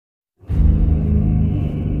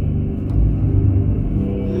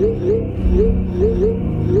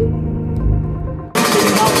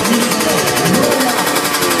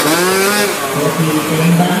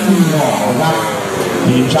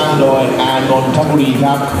นทบุรีค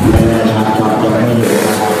รับนะครับยังไม่เห็นนะค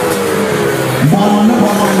รับบอลนค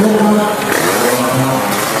รนายกนะครับ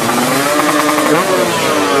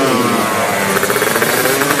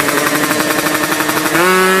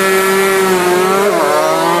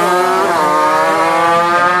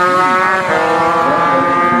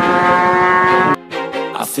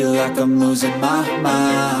I feel like I'm losing my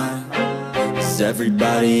mind. Is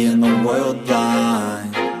everybody in the world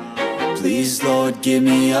blind? Please, Lord, give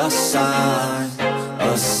me a sign,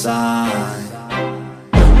 a sign.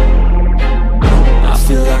 I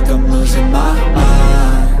feel like I'm losing my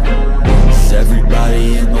mind. Is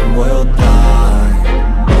everybody in the world blind?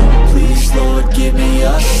 Please, Lord, give me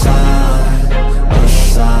a sign, a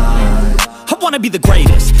sign. I wanna be the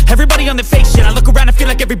greatest. Everybody on the fake shit. I look around and feel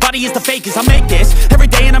like everybody is the fakest. I make this every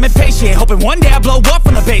day and I'm impatient, hoping one day I blow up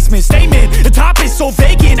from the basement. Statement, the top is so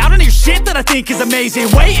vacant. I don't hear shit that I think is amazing.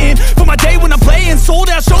 Waiting for my day when I'm playing sold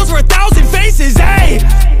out shows for 1,000 faces. Hey,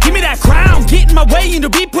 give me that crown, get in my way and to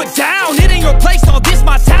be put down. It ain't your place, all this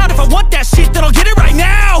my town. If I want that shit, then I'll get it right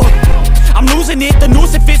now. I'm losing it, the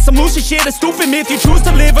noose it fits. I'm losing shit, a stupid myth. You choose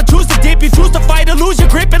to live or choose to dip. You choose to fight or lose your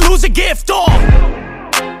grip and lose a gift.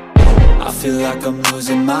 I feel like I'm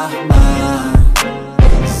losing my mind.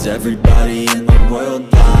 Is everybody in the world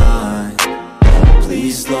blind?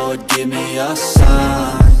 Please, Lord, give me a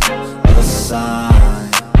sign, a sign.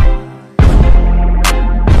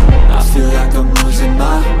 I feel like I'm losing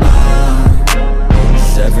my mind.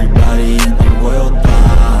 Is everybody in the world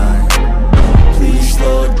blind? Please,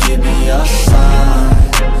 Lord, give me a sign,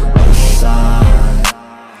 a sign.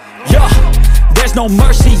 Yeah. There's no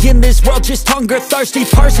mercy in this world, just hunger-thirsty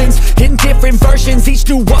persons in different versions. Each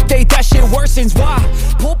new update, that shit worsens. Why?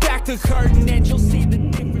 Pull back the curtain and you'll see the